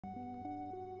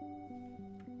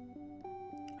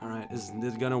Alright, is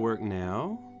it gonna work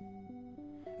now?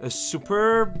 A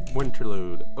superb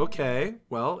Winterlude. Okay,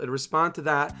 well, it responded to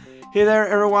that. Hey there,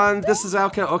 everyone. This is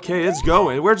Alka. Okay, it's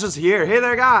going. We're just here. Hey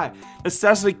there, guy.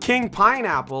 Essentially, King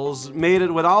Pineapples made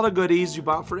it with all the goodies you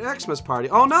bought for the Xmas party.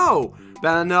 Oh no!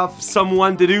 Bad enough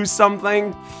someone to do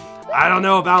something? I don't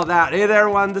know about that. Hey there,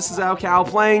 everyone. This is Alka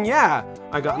playing. Yeah,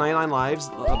 I got 99 lives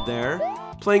up there.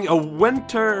 Playing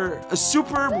a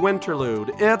superb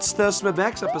Winterlude. It's the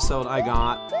smbx episode I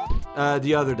got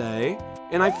the other day.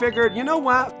 And I figured, you know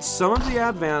what? Some of the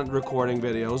advanced recording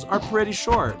videos are pretty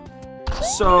short.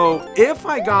 So if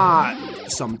I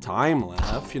got some time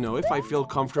left, you know, if I feel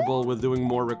comfortable with doing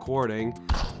more recording,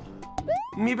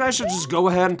 maybe I should just go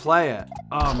ahead and play it.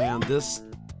 Oh man, this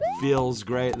feels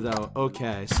great though.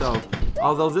 Okay, so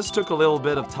although this took a little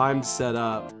bit of time to set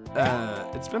up,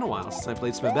 it's been a while since I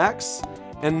played smbx,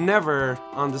 and never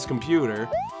on this computer.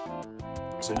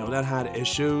 So you know that had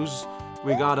issues.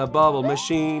 We got a bubble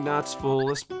machine that's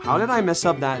full. How did I mess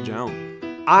up that jump?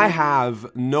 I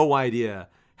have no idea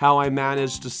how I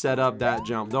managed to set up that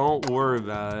jump. Don't worry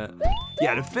about it.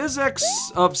 Yeah, the physics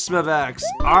of smbx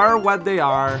are what they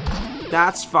are.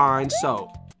 That's fine.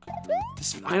 So,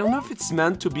 I don't know if it's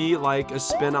meant to be like a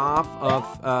spin-off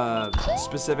of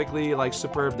specifically like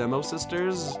Superb Demo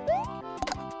Sisters.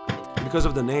 Because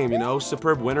of the name, you know,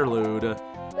 Superb Winterlude.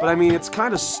 But I mean, it's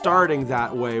kind of starting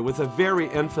that way with a very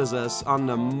emphasis on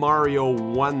the Mario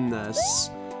oneness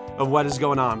of what is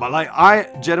going on. But like, I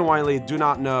genuinely do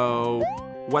not know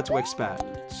what to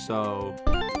expect. So,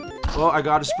 well, I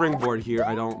got a springboard here.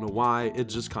 I don't know why. It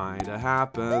just kind of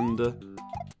happened.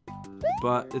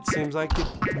 But it seems like it...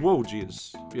 Whoa,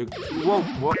 jeez. Whoa,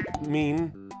 what?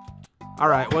 Mean?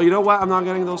 Alright, well, you know what? I'm not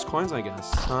getting those coins, I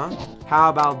guess. Huh? How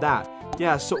about that?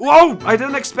 Yeah, so... Whoa! I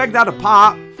didn't expect that to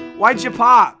pop! Why'd you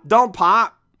pop? Don't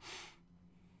pop!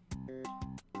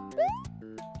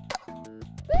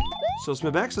 So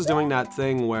smbx is doing that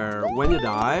thing where when you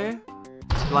die,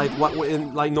 like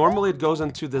normally it goes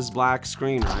into this black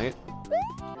screen, right?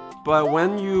 But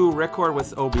when you record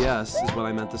with OBS, is what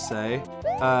I meant to say,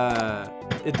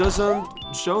 it doesn't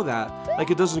show that. Like,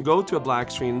 it doesn't go to a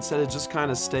black screen. Instead, it just kind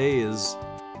of stays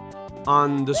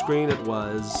on the screen it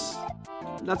was.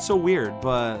 That's so weird,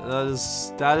 but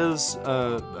that is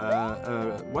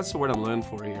what's the word I'm looking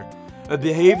for here? A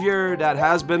behavior that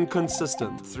has been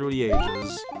consistent through the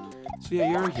ages. So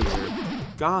yeah, you're here.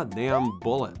 Goddamn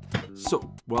bullet.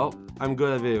 So, well, I'm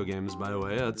good at video games, by the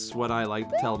way. That's what I like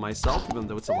to tell myself, even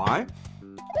though it's a lie.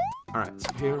 Alright,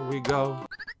 so here we go.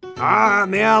 Ah,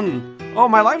 man! Oh,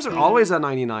 my lives are always at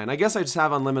 99. I guess I just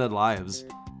have unlimited lives.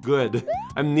 Good.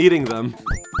 I'm needing them.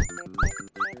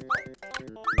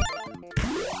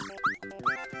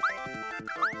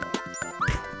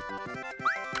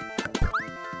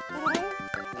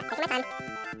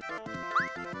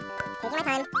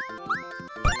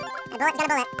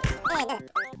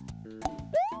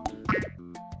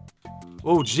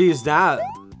 Oh, geez, that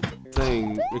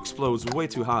thing explodes way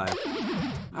too high.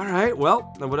 Alright,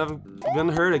 well, I would have been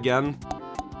hurt again.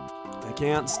 I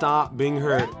can't stop being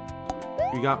hurt.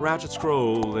 We got ratchet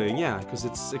scrolling, yeah, because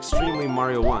it's extremely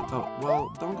Mario 1. Oh,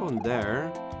 well, don't go in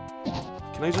there.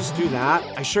 Can I just do that?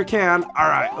 I sure can.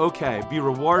 Alright, okay, be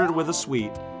rewarded with a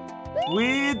sweet.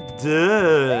 We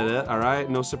did it. Alright,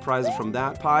 no surprises from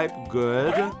that pipe.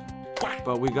 Good.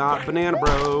 But we got Banana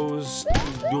Bros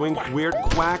doing weird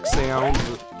quack sounds.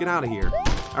 Get out of here.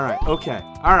 Alright, okay.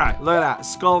 Alright, look at that.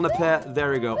 Skull in the pit.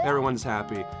 There we go. Everyone's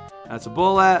happy. That's a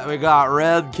bullet. We got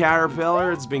red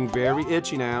caterpillar. It's being very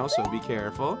itchy now, so be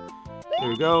careful. There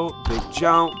we go. Big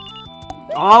jump.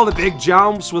 All the big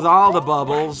jumps with all the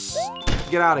bubbles.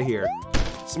 Get out of here.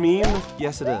 It's mean?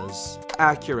 Yes, it is.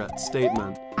 Accurate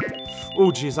statement.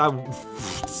 Oh, jeez.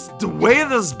 The way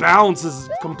this bounces is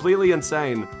completely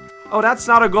insane. Oh, that's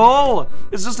not a goal.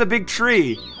 It's just a big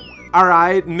tree.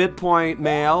 Alright, midpoint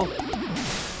male.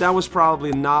 That was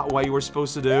probably not what you were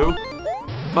supposed to do.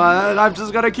 But I'm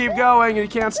just gonna keep going and you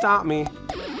can't stop me.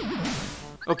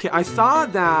 Okay, I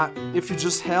thought that if you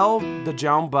just held the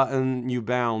jump button, you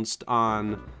bounced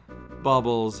on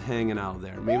bubbles hanging out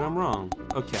there. Maybe I'm wrong.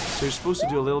 Okay, so you're supposed to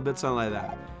do a little bit something like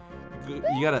that.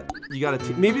 You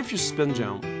gotta, maybe if you spin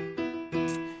jump.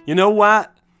 You know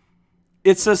what?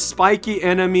 It's a spiky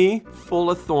enemy full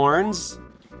of thorns.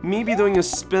 Maybe doing a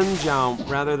spin jump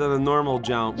rather than a normal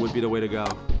jump would be the way to go.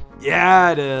 Yeah,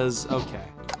 it is. Okay.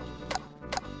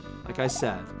 Like I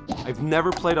said, I've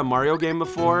never played a Mario game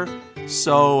before,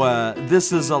 so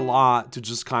this is a lot to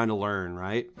just kind of learn,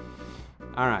 right?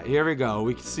 Alright, here we go.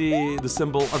 We can see the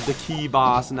symbol of the key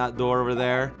boss in that door over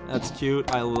there. That's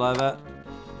cute. I love it.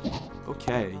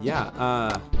 Okay,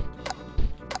 yeah.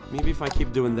 Maybe if I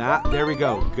keep doing that. There we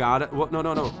go. Got it. What? No,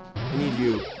 no, no. I need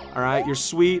you. All right, you're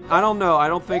sweet. I don't know. I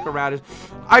don't think a radish.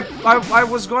 I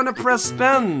was going to press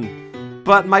spin,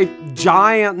 but my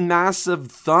giant,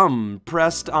 massive thumb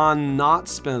pressed on not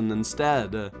spin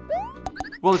instead.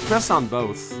 Well, it pressed on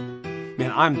both.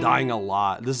 Man, I'm dying a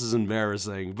lot. This is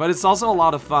embarrassing, but it's also a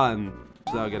lot of fun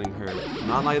without getting hurt.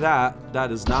 Not like that.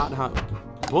 That is not how.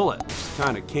 Bullet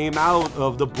kind of came out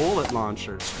of the bullet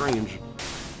launcher. Strange.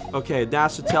 Okay,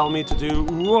 that's to tell me to do.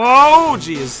 Whoa,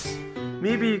 jeez.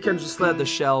 Maybe you can just let the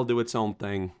shell do its own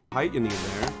thing. Height you need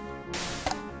there.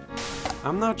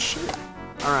 I'm not sure.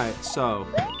 Alright, so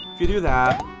if you do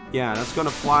that, yeah, that's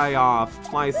gonna fly off,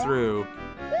 fly through,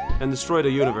 and destroy the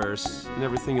universe and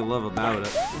everything you love about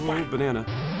it. Ooh, banana.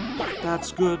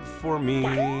 That's good for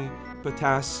me.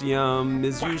 Potassium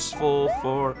is useful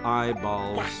for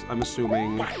eyeballs, I'm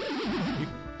assuming.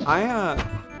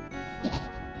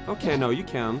 Okay, no, you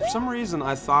can. For some reason,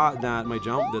 I thought that my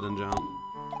jump didn't jump.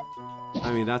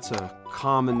 I mean, that's a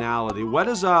commonality. What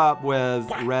is up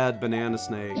with red banana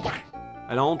snake?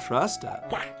 I don't trust it.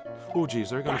 Oh, geez,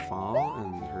 they're gonna fall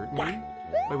and hurt me?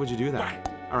 Why would you do that?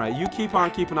 Alright, you keep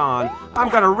on keeping on. I'm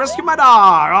gonna rescue my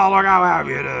dog! Oh, look how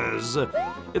happy it is!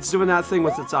 It's doing that thing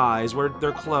with its eyes where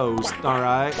they're closed,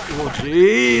 alright? Oh,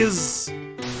 jeez!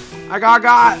 I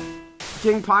got!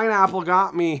 King Pineapple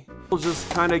got me. We'll just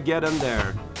kind of get in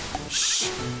there. Shh!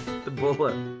 The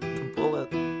bullet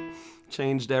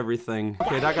changed everything.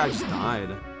 Okay, that guy just died.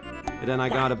 And then I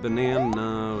got a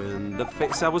banana in the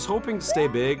face. I was hoping to stay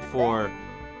big for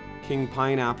King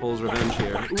Pineapple's revenge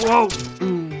here. Whoa!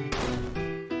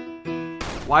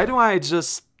 Why do I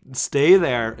just stay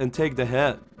there and take the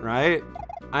hit, right?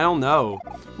 I don't know.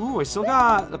 Ooh, I still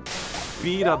got a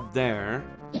beat up there.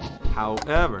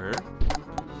 However,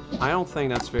 I don't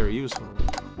think that's very useful.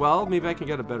 Well, maybe I can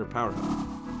get a better power up.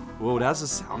 Whoa, that's a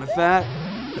sound effect?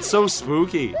 It's so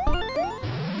spooky.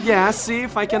 Yeah, see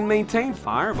if I can maintain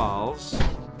fireballs.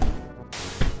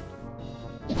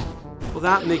 Well,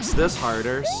 that makes this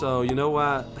harder, so you know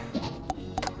what?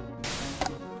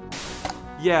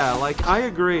 Yeah, like, I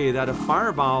agree that a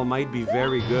fireball might be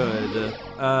very good,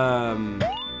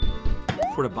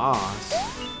 for the boss.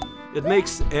 It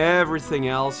makes everything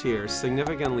else here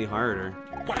significantly harder.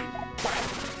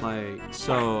 Like,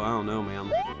 so, I don't know,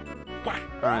 man.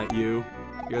 Alright, you're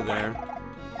there.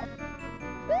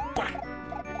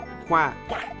 Quack.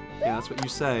 Yeah, that's what you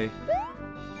say.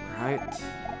 Alright.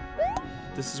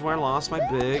 This is where I lost my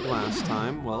big last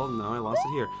time. Well, no, I lost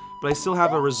it here. But I still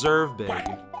have a reserve big.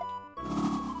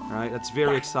 Alright, that's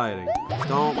very exciting.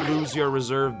 Don't lose your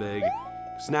reserve big.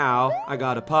 Because now, I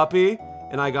got a puppy,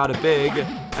 and I got a big.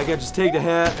 I can just take the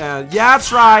hit, and yeah,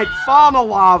 that's right! Fall in the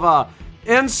lava!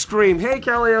 And scream, hey,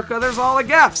 Kalioka, there's all the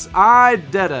gifts! I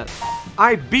did it!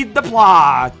 I beat the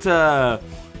plot!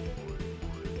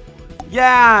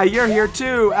 Yeah, you're here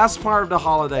too, as part of the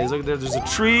holidays. Look, there's a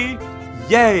tree.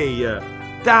 Yay!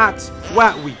 That's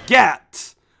what we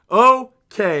get!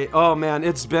 Okay, oh man,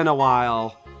 it's been a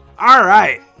while.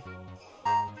 Alright!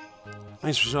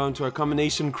 Thanks for showing to our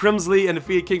combination Crimsley and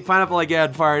defeated King Pineapple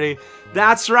again party.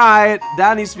 That's right!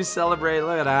 That needs to be celebrated,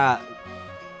 look at that.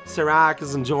 Sirac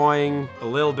is enjoying a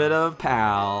little bit of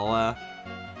pal.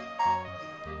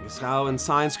 Guess how in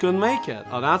science couldn't make it.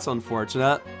 Oh, that's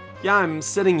unfortunate. Yeah, I'm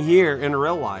sitting here in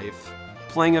real life,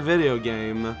 playing a video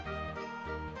game.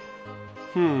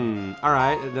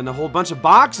 Alright, and then a whole bunch of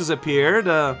boxes appeared.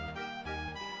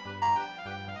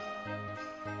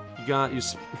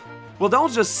 Well,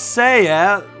 don't just say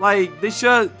it. Like, they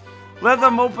should let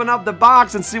them open up the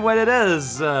box and see what it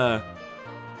is.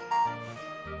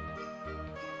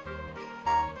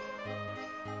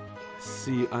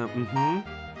 See,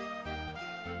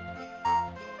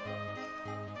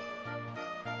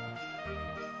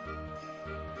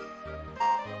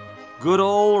 Good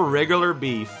old regular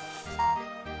beef.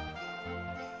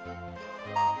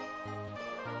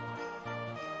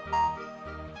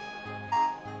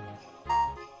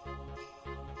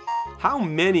 How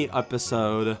many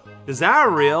episode? Is that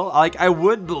real? Like, I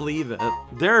would believe it.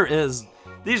 There is.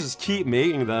 They just keep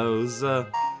making those.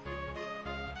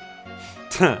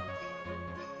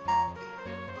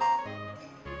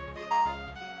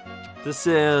 This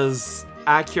is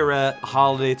accurate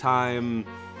holiday time,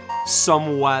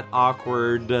 somewhat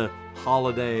awkward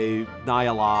holiday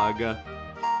dialogue.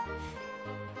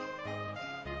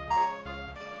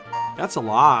 That's a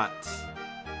lot.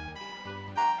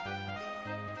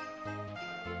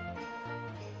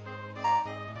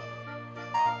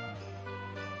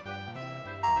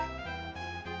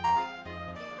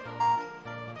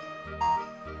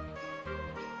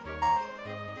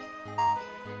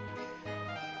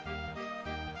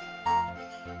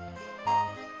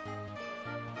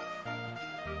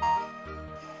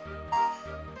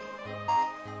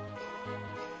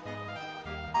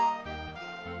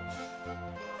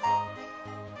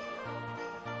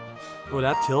 Oh,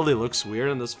 that tilde looks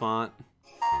weird in this font.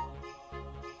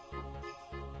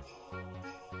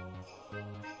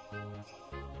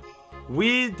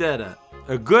 We did it.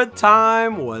 A good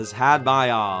time was had by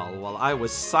all while I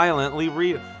was silently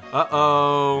reading.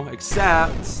 Uh-oh.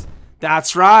 Except,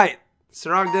 that's right.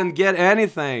 Sirach didn't get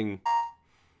anything.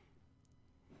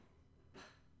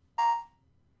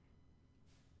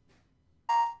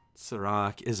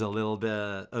 Sirach is a little bit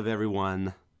of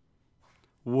everyone.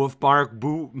 Woof bark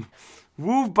boo.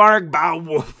 Woof bark bow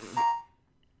woof.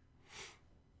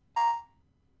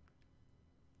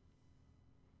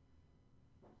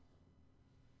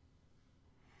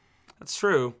 That's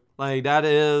true. Like, that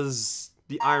is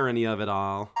the irony of it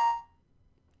all.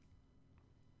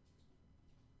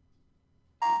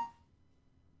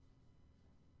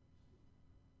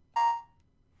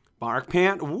 Bark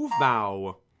pant woof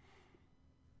bow.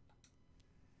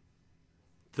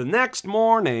 The next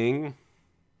morning,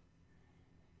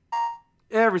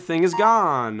 everything is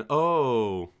gone.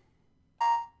 Oh.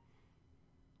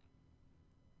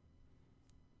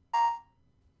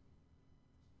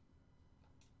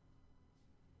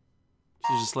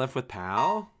 She's just left with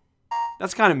Pal?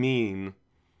 That's kind of mean.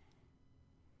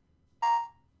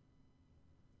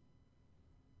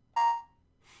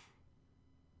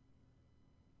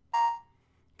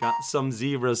 Got some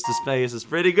zebras to space. It's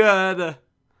pretty good.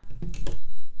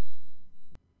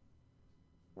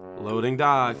 Loading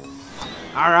dog.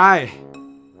 Alright.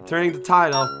 Turning the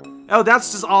title. Oh,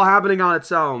 that's just all happening on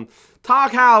its own.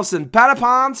 Talk House and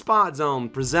Patapon Spot Zone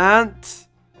present.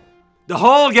 The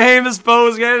whole game is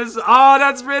Postgame. Oh,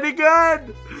 that's pretty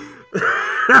good.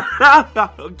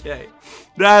 Okay.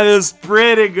 That is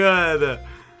pretty good.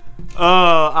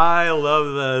 Oh, I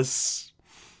love this.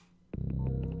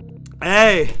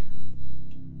 Hey.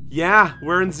 Yeah,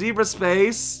 we're in zebra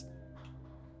space.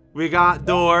 We got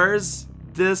doors.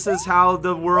 This is how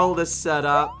the world is set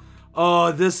up.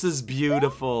 Oh, this is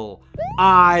beautiful.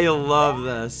 I love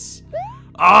this.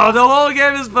 Oh, the whole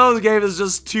game is Postgame is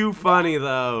just too funny,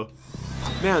 though.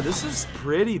 Man, this is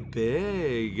pretty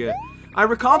big. I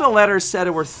recall the letter said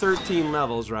it were 13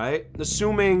 levels, right?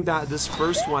 Assuming that this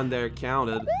first one there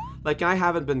counted. Like, I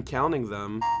haven't been counting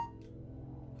them.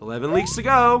 11 leagues to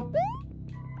go.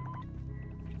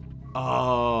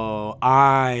 Oh,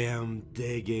 I am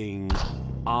digging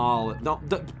all. No,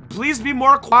 please be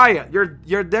more quiet.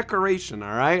 Your decoration,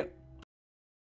 all right?